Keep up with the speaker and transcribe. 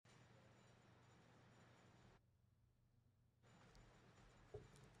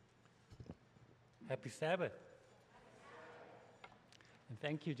Happy Sabbath. And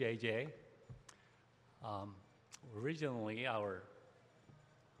thank you, JJ. Originally, our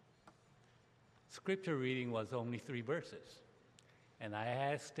scripture reading was only 3 verses. And I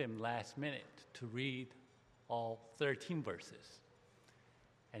asked him last minute to read all 13 verses.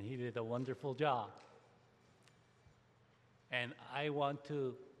 And he did a wonderful job. And I want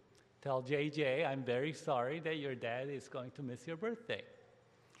to tell JJ, I'm very sorry that your dad is going to miss your birthday.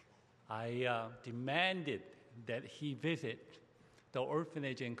 I demanded that he visit the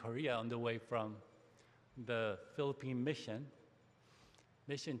orphanage in Korea on the way from the Philippine mission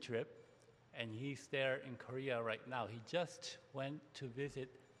trip, and he's there in Korea right now. He just went to visit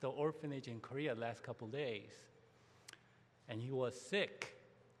the orphanage in Korea last couple days, and he was sick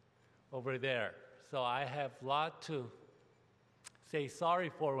over there. So I have a lot to say sorry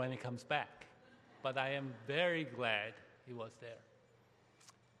for when he comes back, but I am very glad he was there.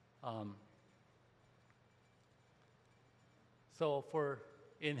 So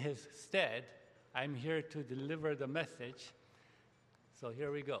in his stead, I'm here to deliver the message. So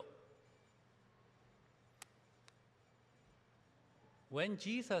here we go. When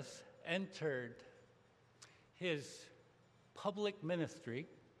Jesus entered his public ministry,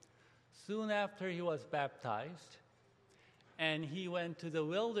 soon after he was baptized, and he went to the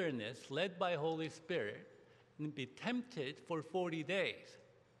wilderness led by Holy Spirit and be tempted for 40 days.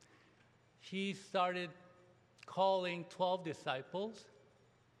 He started calling 12 disciples,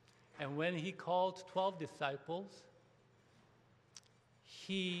 and when he called 12 disciples,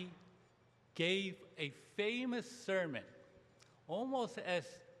 he gave a famous sermon, almost as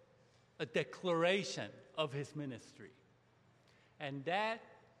a declaration of his ministry. And that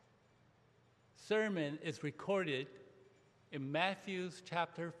sermon is recorded in Matthew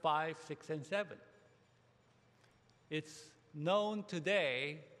chapter 5, 6, and 7. It's known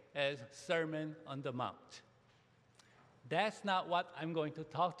today as Sermon on the Mount. That's not what I'm going to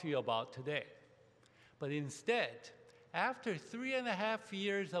talk to you about today. But instead, after 3.5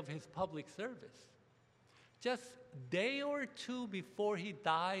 years of his public service, just a day or two before he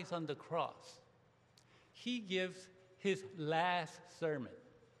dies on the cross, he gives his last sermon.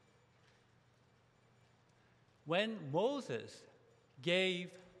 When Moses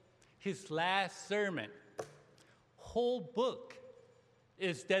gave his last sermon, whole book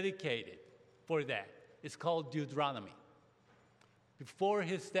is dedicated for that. It's called Deuteronomy. Before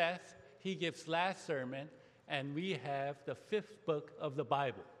his death, he gives last sermon, and we have the 5th book of the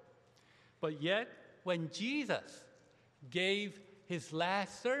Bible. But yet, when Jesus gave his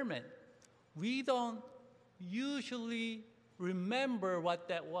last sermon, we don't usually remember what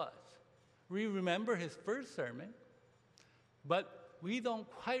that was. We remember his first sermon, but we don't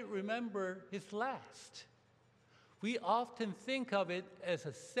quite remember his last. We often think of it as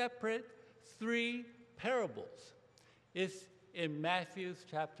a separate 3 parables. It's in Matthew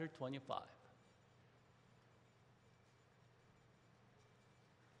chapter 25.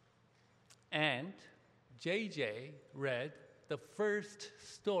 And JJ read the first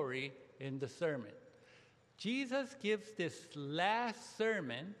story in the sermon. Jesus gives this last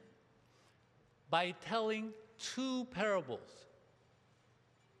sermon by telling 2 parables.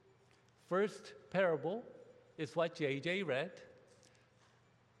 First parable is what JJ read,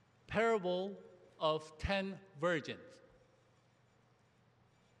 parable of 10 virgins.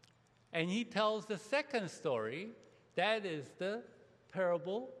 And he tells the second story, that is the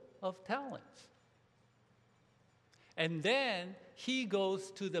parable of talents. And then he goes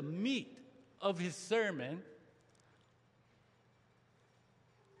to the meat of his sermon,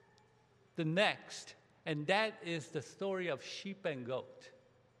 the next, and that is the story of sheep and goat.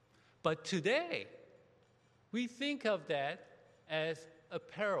 But today, we think of that as a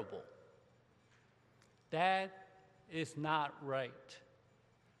parable. That is not right.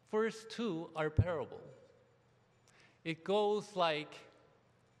 First 2 are parables. It goes like,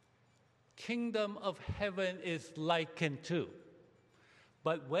 kingdom of heaven is likened to.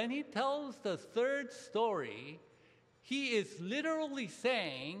 But when he tells the third story, he is literally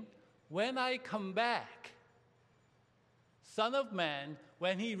saying, when I come back, Son of Man,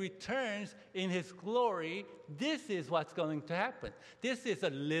 when he returns in his glory, this is what's going to happen. This is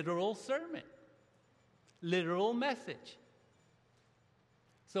a literal sermon, literal message.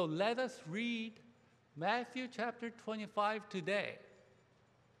 So let us read Matthew chapter 25 today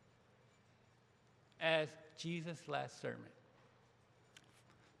as Jesus' last sermon.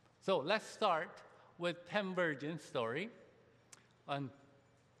 So let's start with 10 virgins story on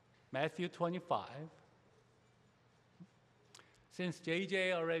Matthew 25. Since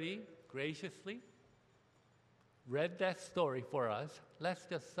JJ already graciously read that story for us, let's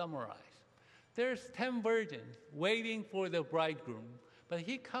just summarize. There's 10 virgins waiting for the bridegroom, but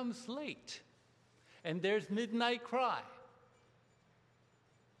he comes late. And there's midnight cry.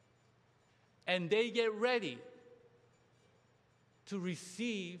 And they get ready to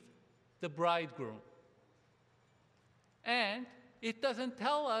receive the bridegroom. And it doesn't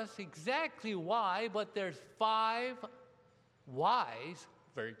tell us exactly why, but there's 5 wise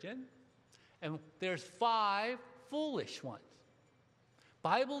virgins, and there's 5 foolish ones.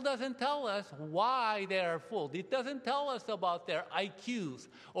 Bible doesn't tell us why they are fooled. It doesn't tell us about their IQs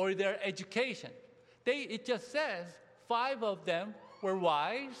or their education. It just says 5 of them were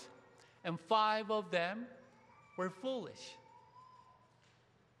wise and 5 of them were foolish.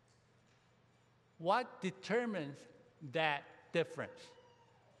 What determines that difference?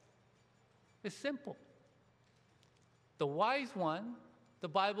 It's simple. The wise one, the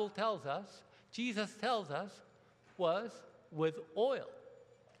Bible tells us, Jesus tells us, was with oil.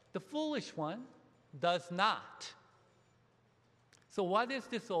 The foolish one does not. So what is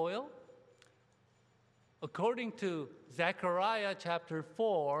this oil? According to Zechariah chapter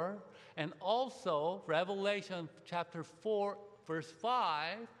 4 and also Revelation chapter 4 verse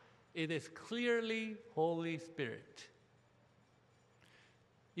 5, it is clearly Holy Spirit.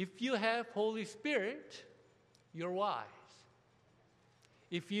 If you have Holy Spirit, you're wise.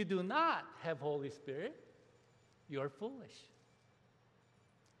 If you do not have Holy Spirit, you're foolish.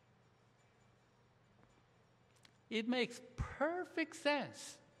 It makes perfect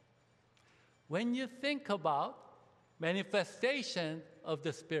sense when you think about manifestation of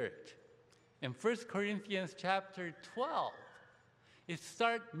the Spirit. In 1 Corinthians chapter 12, it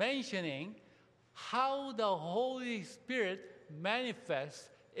starts mentioning how the Holy Spirit manifests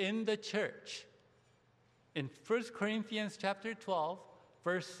in the church. In 1 Corinthians chapter 12,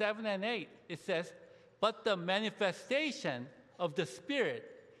 verse 7 and 8, it says, "But the manifestation of the Spirit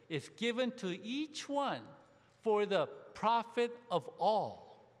is given to each one for the profit of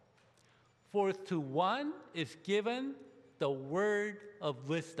all. For to one is given the word of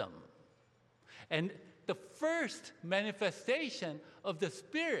wisdom." And the first manifestation of the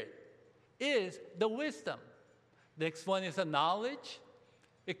Spirit is the wisdom. Next one is the knowledge.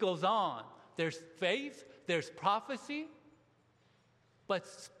 It goes on. There's faith, there's prophecy. But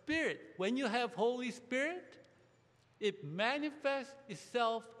Spirit, when you have Holy Spirit, it manifests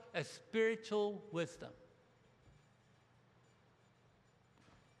itself as spiritual wisdom.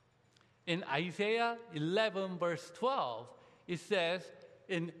 In Isaiah 11, verse 12, it says,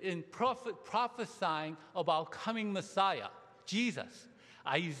 in prophesying about coming Messiah, Jesus,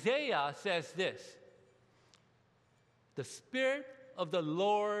 Isaiah says this, "The Spirit of the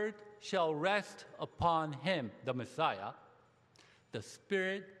Lord shall rest upon him," the Messiah, "the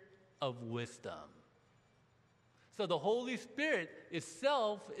Spirit of wisdom." So the Holy Spirit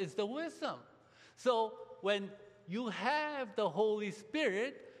itself is the wisdom. So when you have the Holy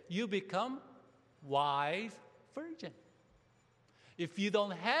Spirit, you become wise virgin. If you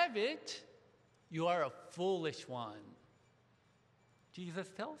don't have it, you are a foolish one. Jesus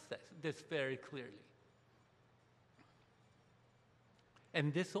tells us this very clearly.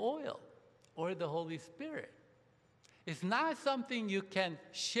 And this oil, or the Holy Spirit, is not something you can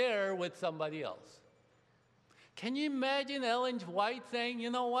share with somebody else. Can you imagine Ellen White saying, "You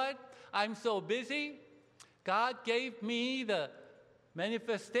know what? I'm so busy. God gave me the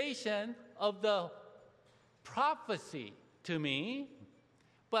manifestation of the prophecy to me,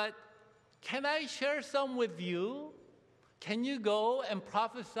 but can I share some with you? Can you go and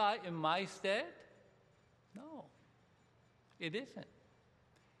prophesy in my stead?" No, it isn't.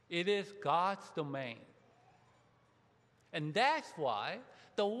 It is God's domain. And that's why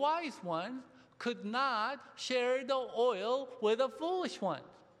the wise ones could not share the oil with the foolish ones.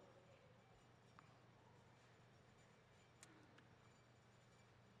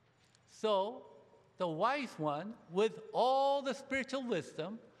 So the wise one, with all the spiritual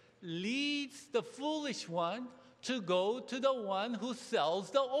wisdom, leads the foolish one to go to the one who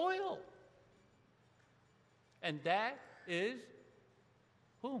sells the oil. And that is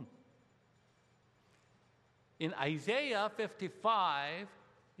whom? In Isaiah 55,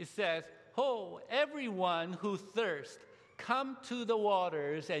 it says, "Oh, everyone who thirsts, come to the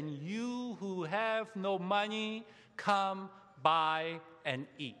waters, and you who have no money, come buy and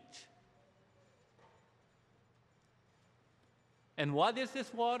eat." And what is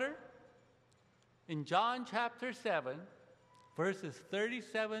this water? In John chapter 7, verses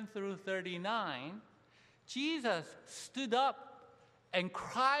 37 through 39, Jesus stood up and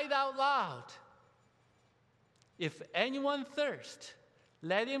cried out loud, "If anyone thirsts,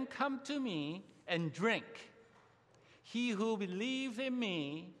 let him come to me and drink. He who believes in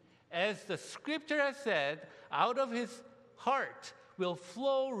me, As the scripture has said, out of his heart will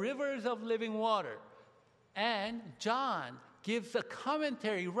flow rivers of living water. And John gives a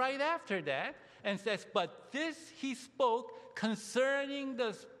commentary right after that and says, but this he spoke concerning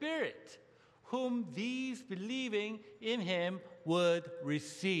the Spirit, whom these believing in him would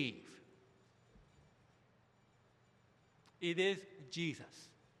receive. It is Jesus.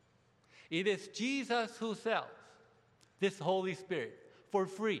 It is Jesus who sells this Holy Spirit for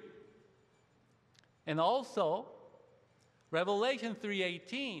free. And also, Revelation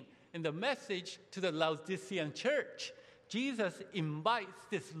 3:18, in the message to the Laodicean church, Jesus invites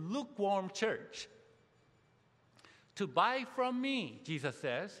this lukewarm church to buy from me, Jesus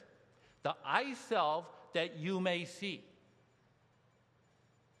says, the eye salve that you may see.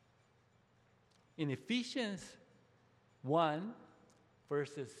 In Ephesians 1,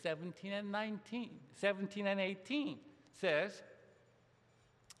 verses 17 and 18 says,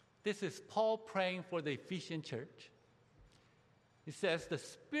 this is Paul praying for the Ephesian church. He says,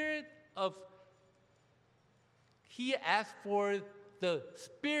 he asked for the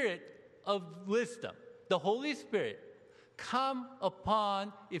Spirit of wisdom, the Holy Spirit, come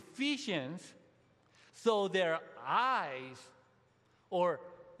upon Ephesians so their eyes, or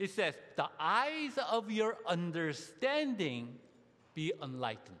it says, the eyes of your understanding be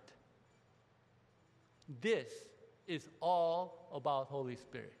enlightened. This is all about Holy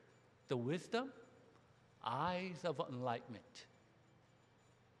Spirit. The wisdom, eyes of enlightenment.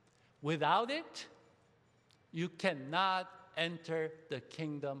 Without it, you cannot enter the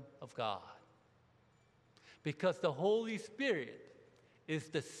kingdom of God. Because the Holy Spirit is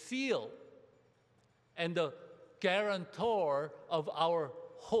the seal and the guarantor of our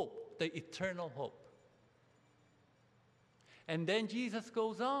hope, the eternal hope. And then Jesus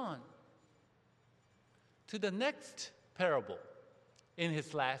goes on to the next parable in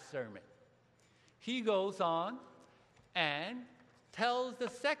his last sermon. He goes on and tells the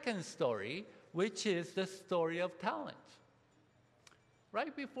second story, which is the story of talents.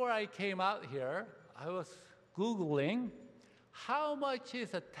 Right before I came out here, I was Googling, how much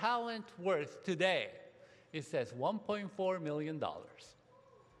is a talent worth today? It says $1.4 million.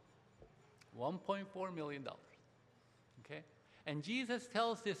 $1.4 million. Okay? And Jesus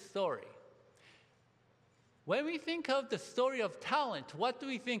tells this story. When we think of the story of talent, what do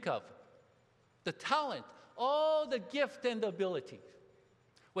we think of? The talent, all the gift and the abilities.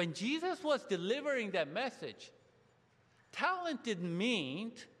 When Jesus was delivering that message, talent didn't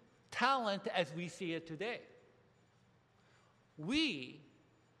mean talent as we see it today. We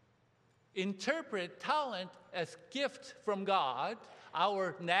interpret talent as gift from God,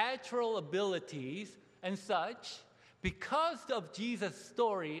 our natural abilities and such, because of Jesus'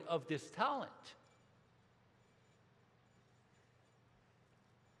 story of this talent.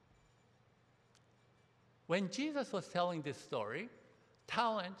 When Jesus was telling this story,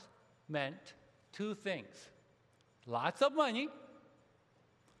 talent meant two things: lots of money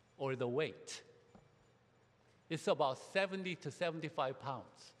or the weight. It's about 70 to 75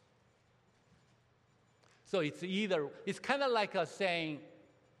 pounds. So it's kind of like us saying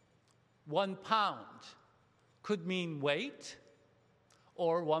 1 pound could mean weight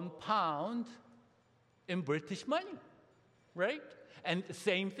or 1 pound in British money, right? And the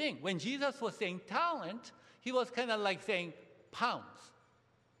same thing. When Jesus was saying talent, he was kind of like saying pounds.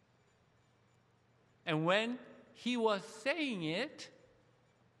 And when he was saying it,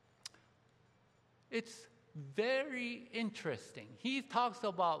 it's very interesting. He talks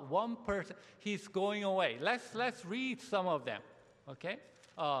about one person, he's going away. Let's read some of them, okay?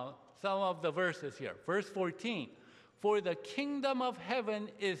 Some of the verses here. Verse 14, for the kingdom of heaven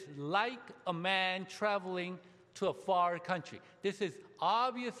is like a man traveling to a far country. This is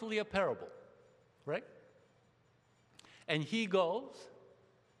obviously a parable, right? And he goes,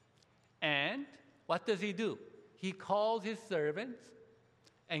 and what does he do? He calls his servants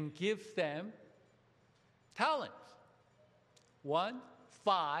and gives them talents. 1,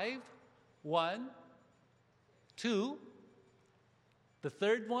 5, 1, 2. The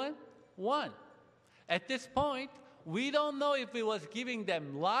third one, 1. At this point, we don't know if he was giving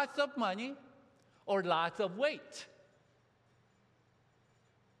them lots of money or lots of weight.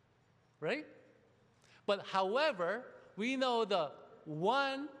 Right? But however, we know the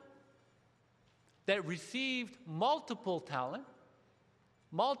one that received multiple talent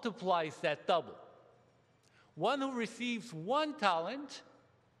multiplies that double. One who receives 1 talent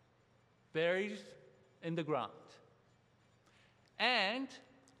buries in the ground. And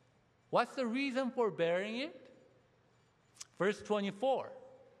what's the reason for burying it? Verse 24,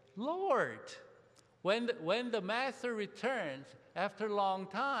 Lord, When the master returns after a long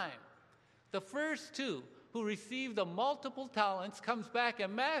time, the first two who received the multiple talents comes back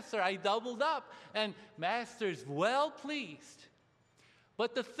and, Master, I doubled up. And master is well pleased.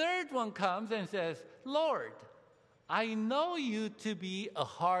 But the third one comes and says, Lord, I know you to be a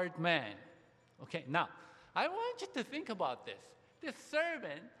hard man. Okay, now, I want you to think about this. This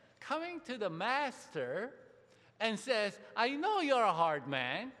servant coming to the master and says, I know you're a hard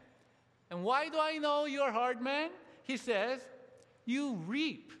man. And why do I know you're a hard man? He says, you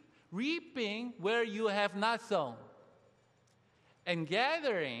reaping where you have not sown, and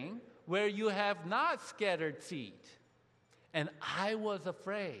gathering where you have not scattered seed. And I was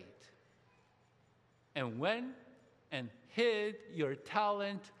afraid, and went and hid your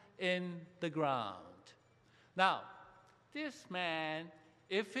talent in the ground. Now, this man,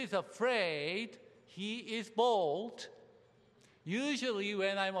 if he's afraid, he is bold. Usually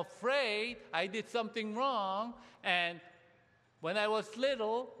when I'm afraid I did something wrong, and when I was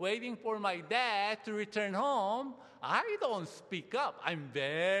little, waiting for my dad to return home, I don't speak up. I'm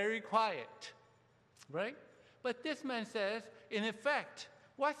very quiet, right? But this man says, in effect,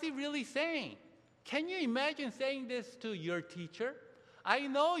 what's he really saying? Can you imagine saying this to your teacher? I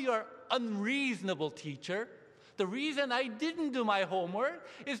know you're unreasonable teacher. The reason I didn't do my homework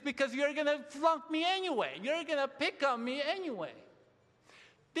is because you're going to flunk me anyway. You're going to pick on me anyway.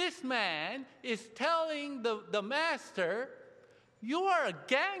 This man is telling the master, you are a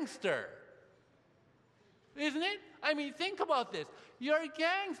gangster. Isn't it? I mean, think about this. You're a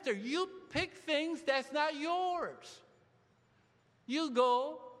gangster. You pick things that's not yours. You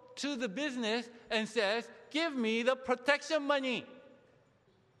go to the business and says, give me the protection money.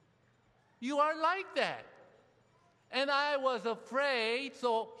 You are like that. And I was afraid,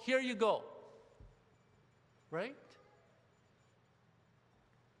 so here you go. Right?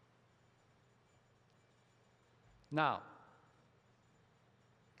 Now,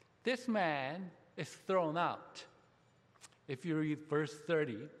 this man is thrown out. If you read verse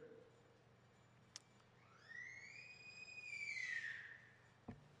 30,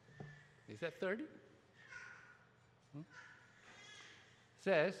 is that 30?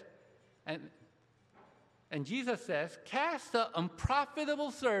 Says, and Jesus says, cast the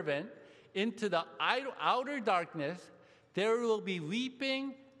unprofitable servant into the outer darkness. There will be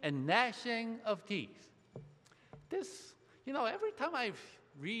weeping and gnashing of teeth. This, every time I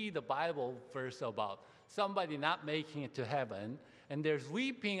read the Bible verse about somebody not making it to heaven, and there's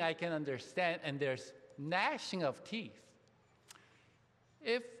weeping, I can understand, and there's gnashing of teeth.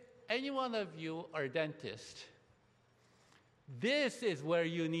 If any one of you are dentists, this is where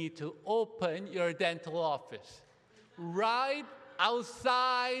you need to open your dental office. Right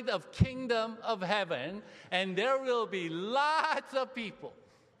outside of kingdom of heaven, and there will be lots of people.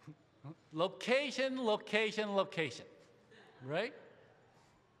 Location, right?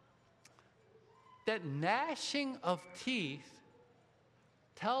 That gnashing of teeth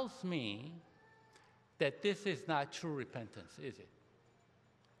tells me that this is not true repentance, is it?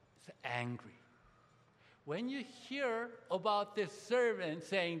 It's angry. When you hear about this servant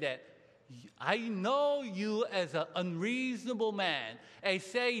saying that, I know you as an unreasonable man, and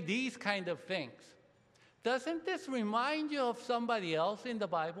say these kind of things, doesn't this remind you of somebody else in the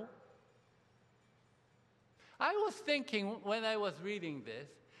Bible? I was thinking when I was reading this,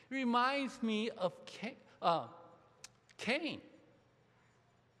 it reminds me of Cain.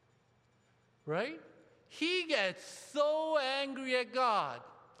 Right? He gets so angry at God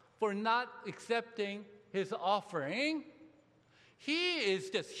for not accepting his offering. He's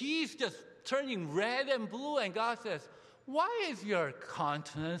just turning red and blue, and God says, why is your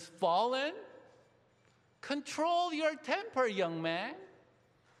countenance fallen? Control your temper, young man.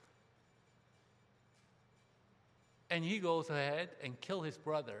 And he goes ahead and kills his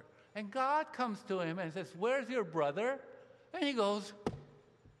brother. And God comes to him and says, where's your brother? And he goes,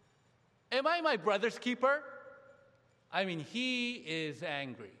 am I my brother's keeper? I mean, he is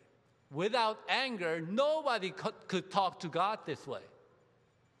angry. Without anger, nobody could talk to God this way.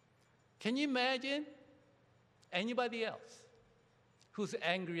 Can you imagine anybody else who's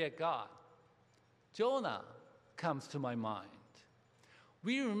angry at God? Jonah comes to my mind.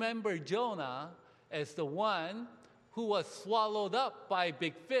 We remember Jonah as the one who was swallowed up by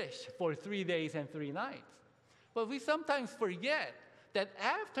big fish for 3 days and 3 nights. But we sometimes forget that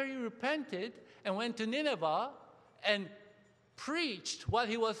after he repented and went to Nineveh and preached what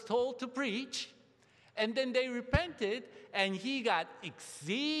he was told to preach, and then they repented, and he got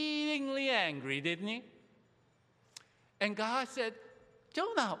exceedingly angry, didn't he? And God said,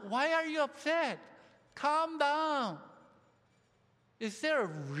 Jonah, why are you upset? Calm down. Is there a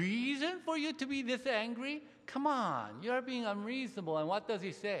reason for you to be this angry? Come on, you're being unreasonable. And what does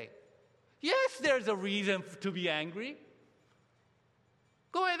he say? Yes, there's a reason to be angry.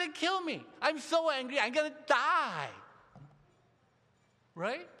 Go ahead and kill me. I'm so angry, I'm going to die.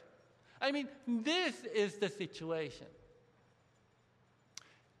 Right? I mean, this is the situation.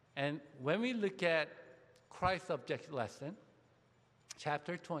 And when we look at Christ's object lesson,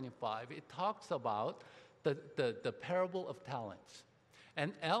 chapter 25, it talks about the parable of talents.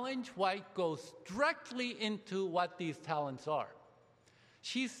 And Ellen White goes directly into what these talents are.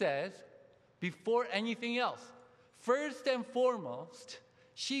 She says, before anything else, first and foremost,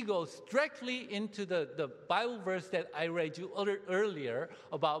 she goes directly into the Bible verse that I read you earlier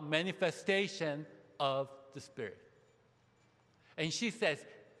about manifestation of the Spirit. And she says,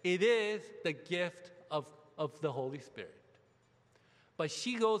 it is the gift of the Holy Spirit. But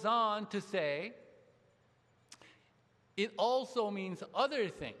she goes on to say, it also means other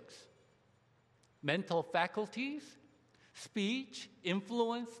things. Mental faculties, speech,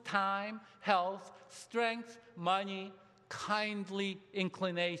 influence, time, health, strength, money, kindly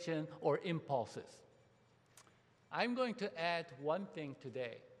inclination, or impulses. I'm going to add one thing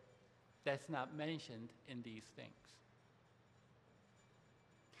today that's not mentioned in these things.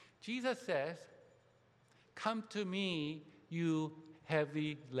 Jesus says, "Come to me, you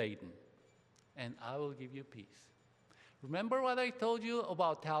heavy laden, and I will give you peace." Remember what I told you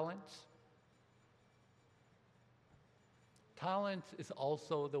about talents? Talents is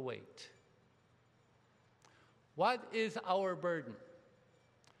also the weight. What is our burden?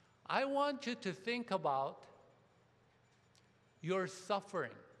 I want you to think about your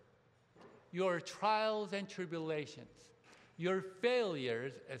suffering, your trials and tribulations, your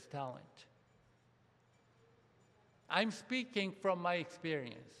failures as talent. I'm speaking from my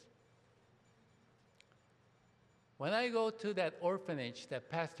experience. When I go to that orphanage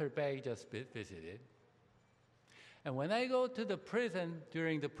that Pastor Bay just visited, and when I go to the prison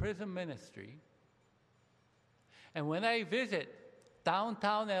during the prison ministry, and when I visit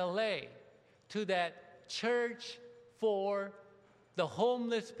downtown LA to that church for the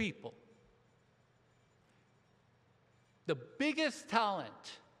homeless people, the biggest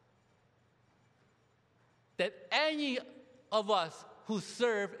talent that any of us who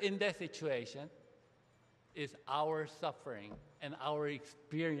serve in that situation is our suffering and our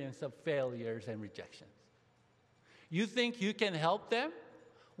experience of failures and rejections. You think you can help them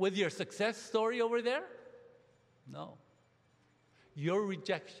with your success story over there? No. Your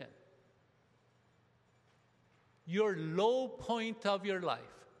rejection, your low point of your life,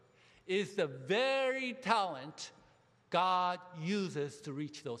 is the very talent God uses to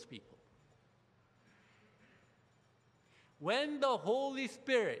reach those people. When the Holy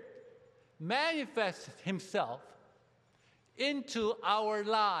Spirit manifests himself into our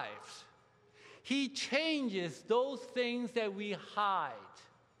lives, he changes those things that we hide,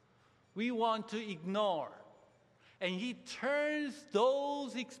 we want to ignore, and he turns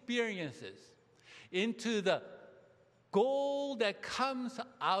those experiences into the gold that comes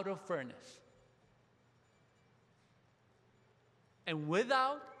out of furnace. And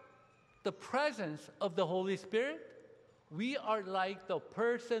without the presence of the Holy Spirit, we are like the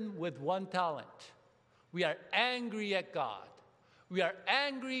person with one talent. We are angry at God. We are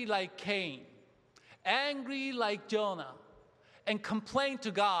angry like Cain, angry like Jonah, and complain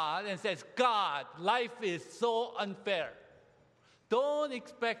to God and says, "God, life is so unfair. Don't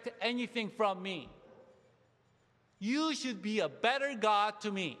expect anything from me. You should be a better God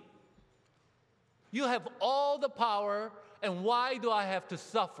to me. You have all the power, and why do I have to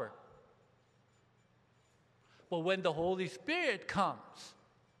suffer?" But when the Holy Spirit comes,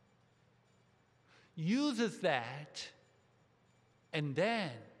 uses that, and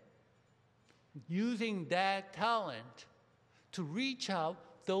then using that talent to reach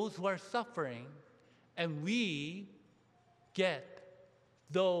out those who are suffering, and we get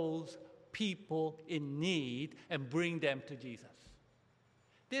those people in need and bring them to Jesus.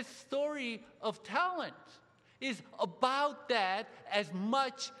 This story of talent is about that as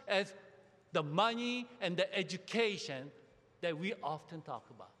much as the money and the education that we often talk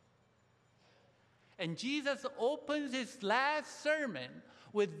about. And Jesus opens his last sermon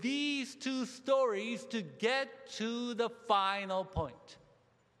with these two stories to get to the final point.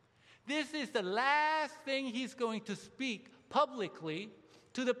 This is the last thing he's going to speak publicly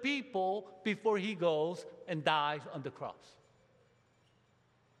to the people before he goes and dies on the cross.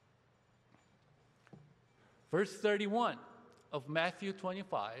 Verse 31 of Matthew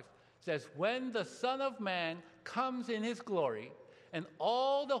 25 says, "When the Son of Man comes in his glory, and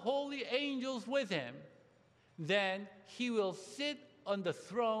all the holy angels with him, then he will sit on the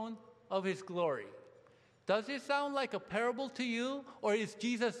throne of his glory. Does it sound like a parable to you? Or is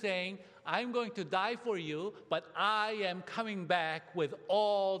Jesus saying, I'm going to die for you, but I am coming back with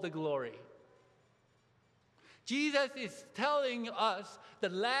all the glory? Jesus is telling us the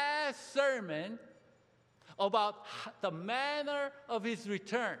last sermon about the manner of his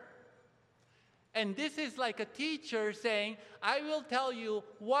return. And this is like a teacher saying, I will tell you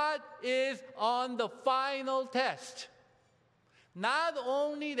what is on the final test. Not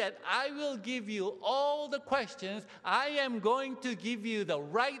only that I will give you all the questions, I am going to give you the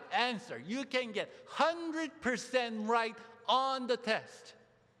right answer. You can get 100% right on the test.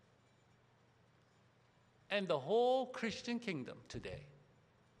 And the whole Christian kingdom today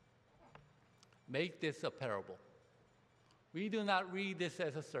make this a parable. We do not read this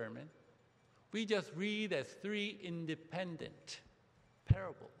as a sermon. We just read as 3 independent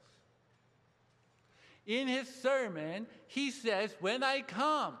parables. In his sermon, he says, when I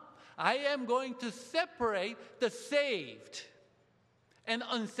come, I am going to separate the saved and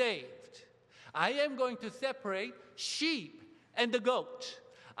unsaved. I am going to separate sheep and the goat.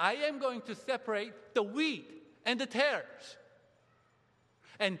 I am going to separate the wheat and the tares.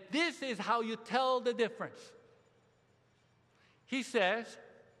 And this is how you tell the difference. He says,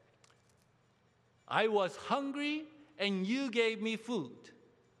 I was hungry and you gave me food.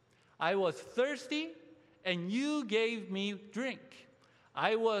 I was thirsty and you gave me drink.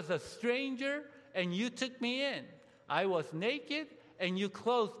 I was a stranger and you took me in. I was naked and you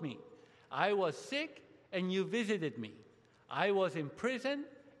clothed me. I was sick and you visited me. I was in prison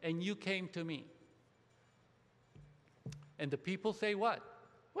and you came to me. And the people say what?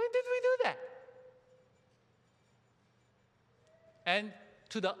 When did we do that? And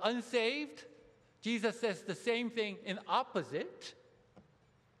to the unsaved, Jesus says the same thing in opposite.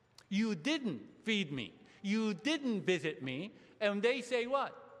 You didn't feed me. You didn't visit me. And they say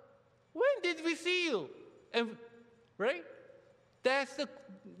what? When did we see you? And, right? That's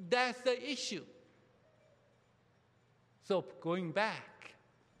the issue. So going back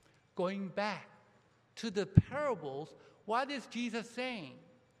to the parables, what is Jesus saying?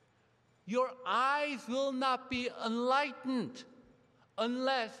 Your eyes will not be enlightened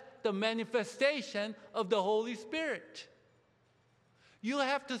unless the manifestation of the Holy Spirit. You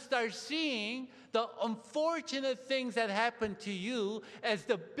have to start seeing the unfortunate things that happen to you as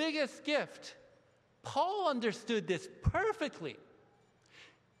the biggest gift. Paul understood this perfectly.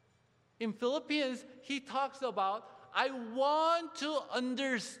 In Philippians, he talks about, I want to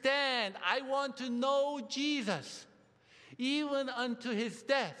understand, I want to know Jesus, even unto his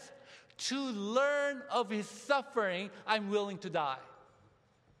death. To learn of his suffering, I'm willing to die.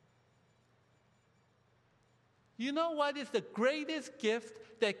 You know what is the greatest gift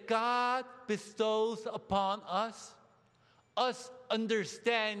that God bestows upon us? Us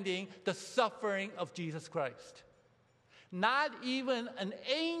understanding the suffering of Jesus Christ. Not even an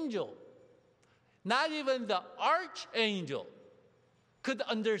angel, not even the archangel could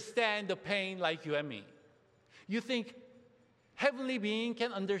understand the pain like you and me. You think heavenly being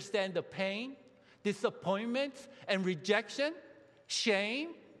can understand the pain, disappointments, and rejection, shame,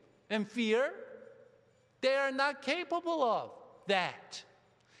 and fear? They are not capable of that.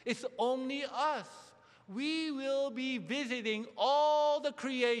 It's only us. We will be visiting all the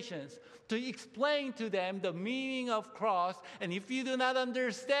creations to explain to them the meaning of cross. And if you do not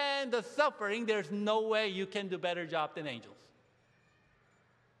understand the suffering, there's no way you can do a better job than angels.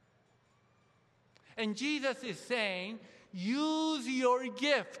 And Jesus is saying, use your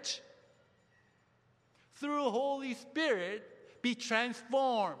gift. Through Holy Spirit, be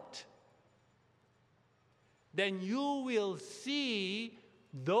transformed. Then you will see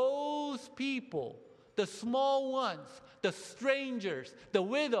those people, the small ones, the strangers, the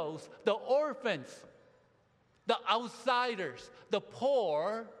widows, the orphans, the outsiders, the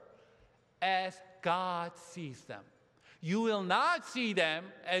poor, as God sees them. You will not see them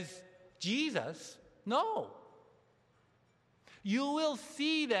as Jesus. No. You will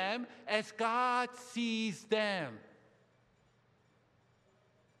see them as God sees them.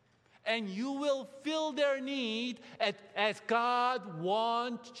 And you will fill their need as God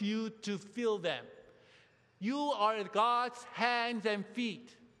wants you to fill them. You are God's hands and feet.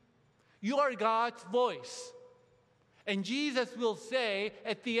 You are God's voice. And Jesus will say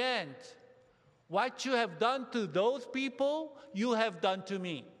at the end, what you have done to those people, you have done to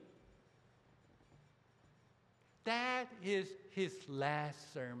me. That is his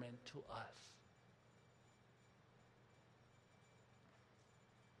last sermon to us.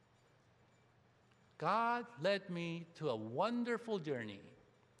 God led me to a wonderful journey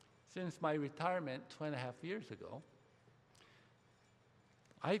since my retirement 2.5 years ago.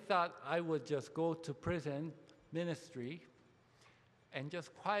 I thought I would just go to prison ministry and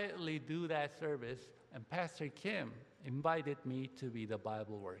just quietly do that service, and Pastor Kim invited me to be the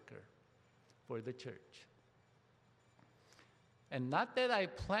Bible worker for the church. And not that I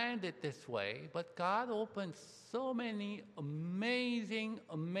planned it this way, but God opened so many amazing,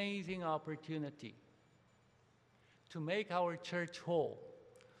 amazing opportunities to make our church whole.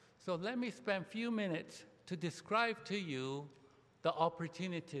 So let me spend a few minutes to describe to you the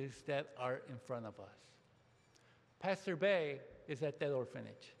opportunities that are in front of us. Pastor Bay is at that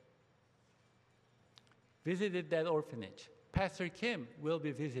orphanage. Visited that orphanage. Pastor Kim will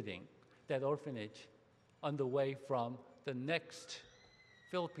be visiting that orphanage on the way from the next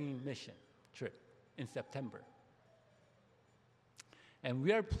Philippine mission trip in September. And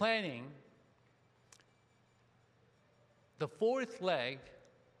we are planning the fourth leg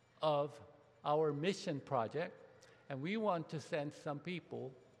of our mission project, and we want to send some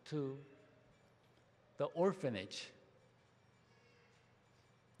people to the orphanage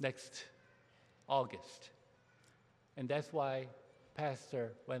next August. And that's why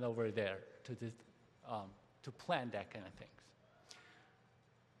Pastor went over there to plan that kind of things.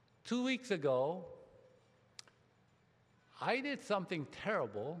 2 weeks ago, I did something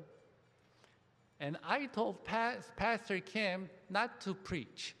terrible, and I told Pastor Kim not to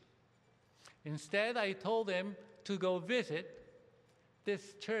preach. Instead, I told him to go visit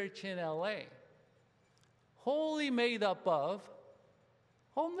this church in LA, wholly made up of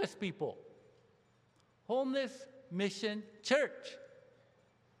homeless people, homeless mission church.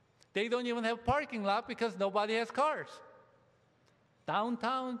 They don't even have a parking lot because nobody has cars.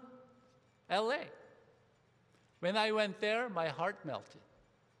 Downtown LA. When I went there, my heart melted.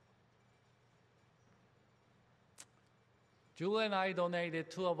 Julie and I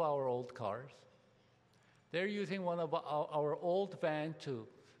donated 2 of our old cars. They're using one of our old vans to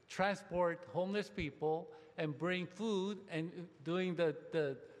transport homeless people and bring food and doing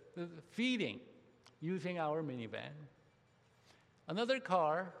the feeding using our minivan. Another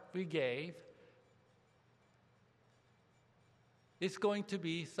car we gave is going to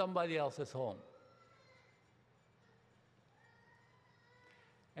be somebody else's home.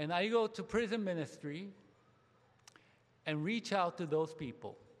 And I go to prison ministry and reach out to those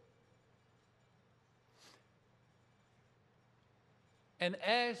people. And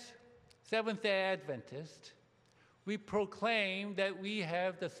as Seventh-day Adventists, we proclaim that we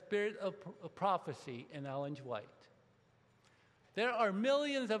have the spirit of prophecy in Ellen G. White. There are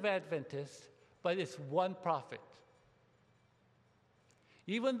millions of Adventists, but it's one prophet.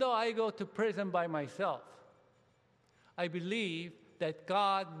 Even though I go to prison by myself, I believe that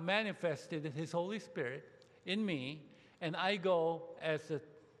God manifested His Holy Spirit in me, and I go as a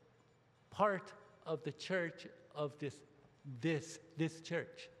part of the church of this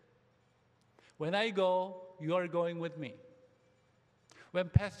church. When I go, you are going with me. When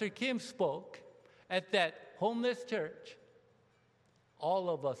Pastor Kim spoke at that homeless church, all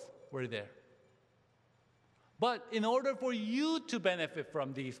of us were there. But in order for you to benefit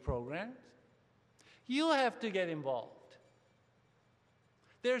from these programs, you have to get involved.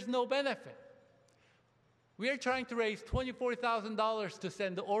 There's no benefit. We are trying to raise $24,000 to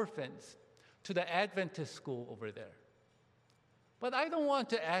send the orphans to the Adventist school over there. But I don't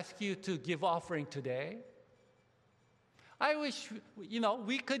want to ask you to give offering today. I wish,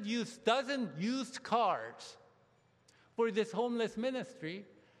 we could use dozen used cars for this homeless ministry,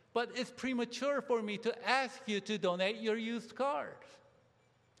 but it's premature for me to ask you to donate your used cars.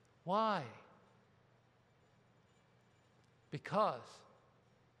 Why? Because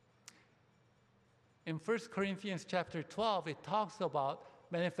in 1 Corinthians chapter 12, it talks about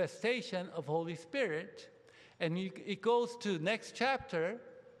manifestation of Holy Spirit. And it goes to next chapter,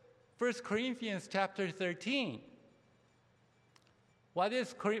 1 Corinthians chapter 13. What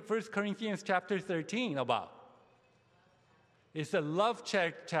is 1 Corinthians chapter 13 about? It's a love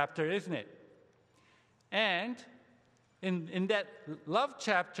chapter, isn't it? And in that love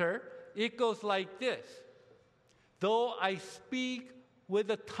chapter, it goes like this. Though I speak with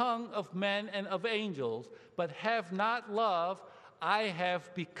the tongue of men and of angels, but have not love, I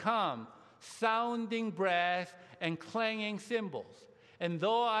have become sounding brass and clanging cymbals. And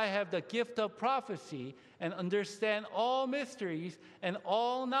though I have the gift of prophecy and understand all mysteries and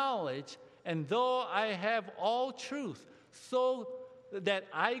all knowledge, and though I have all truth, so that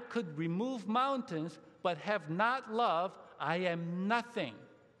I could remove mountains, but have not love, I am nothing.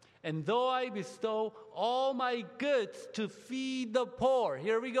 And though I bestow all my goods to feed the poor,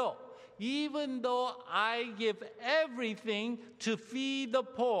 here we go. even though I give everything to feed the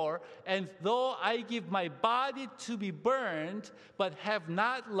poor, and though I give my body to be burned, but have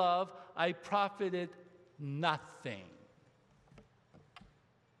not love, I profited nothing.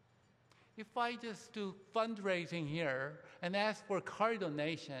 If I just do fundraising here and ask for car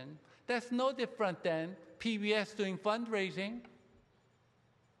donation, that's no different than PBS doing fundraising.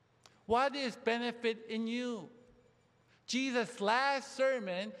 What is benefit in you? Jesus' last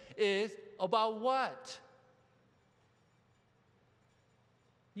sermon is about what?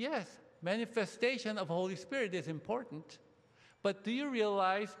 Yes, manifestation of Holy Spirit is important. But do you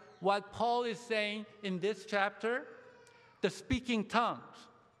realize what Paul is saying in this chapter? The speaking tongues,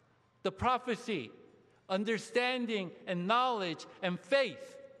 the prophecy, understanding and knowledge and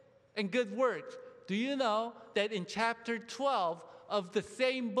faith and good works. Do you know that in chapter 12 of the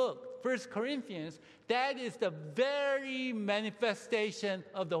same book, 1 Corinthians, that is the very manifestation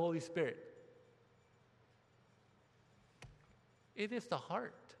of the Holy Spirit. It is the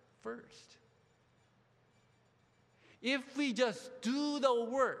heart first. If we just do the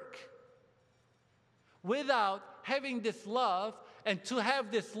work without having this love, and to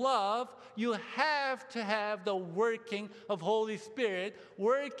have this love, you have to have the working of Holy Spirit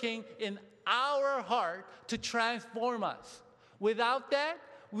working in our heart to transform us. Without that,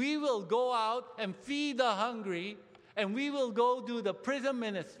 we will go out and feed the hungry, and we will go do the prison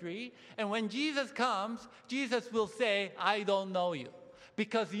ministry. And when Jesus comes, Jesus will say, I don't know you,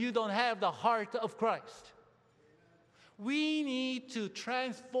 because you don't have the heart of Christ. We need to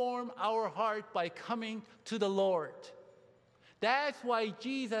transform our heart by coming to the Lord. That's why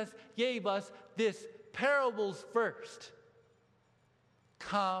Jesus gave us these parables first.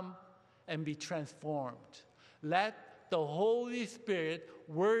 Come and be transformed. Let the Holy Spirit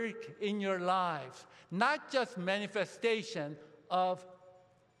work in your lives, not just manifestation of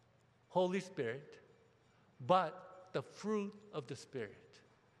Holy Spirit, but the fruit of the Spirit,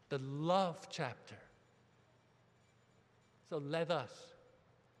 the love chapter. So let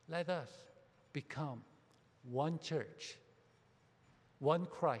us become one church, one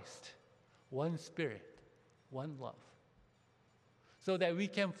Christ, one Spirit, one love, so that we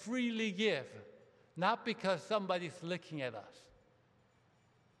can freely give, not because somebody's looking at us,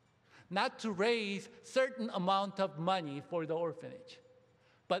 not to raise certain amount of money for the orphanage,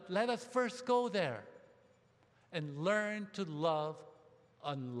 but let us first go there and learn to love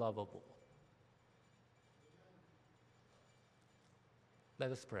unlovable.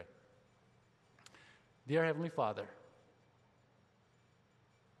 Let us pray. Dear Heavenly Father,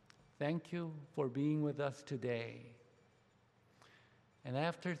 thank you for being with us today. And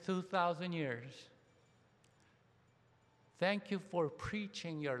after 2,000 years, thank you for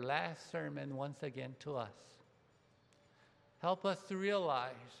preaching your last sermon once again to us. Help us to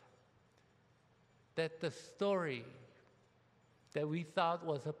realize that the story that we thought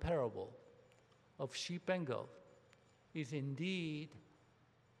was a parable of sheep and goat is indeed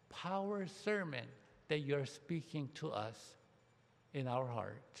power sermon that you're speaking to us in our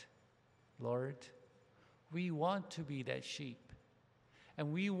heart. Lord, we want to be that sheep,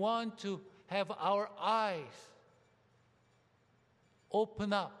 and we want to have our eyes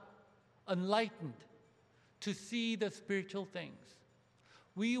open up, enlightened, to see the spiritual things.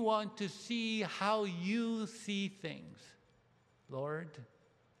 We want to see how you see things. Lord,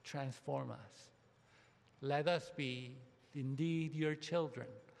 transform us. Let us be indeed your children.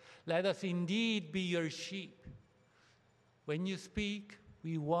 Let us indeed be your sheep. When you speak,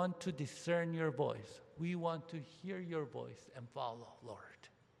 we want to discern your voice. We want to hear your voice and follow, Lord.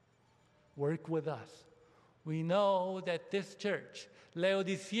 Work with us. We know that this church,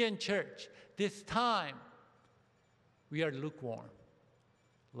 Laodicean church, this time, we are lukewarm.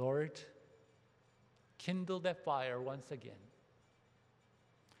 Lord, kindle that fire once again.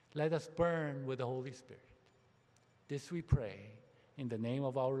 Let us burn with the Holy Spirit. This we pray in the name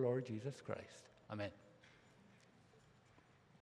of our Lord Jesus Christ. Amen.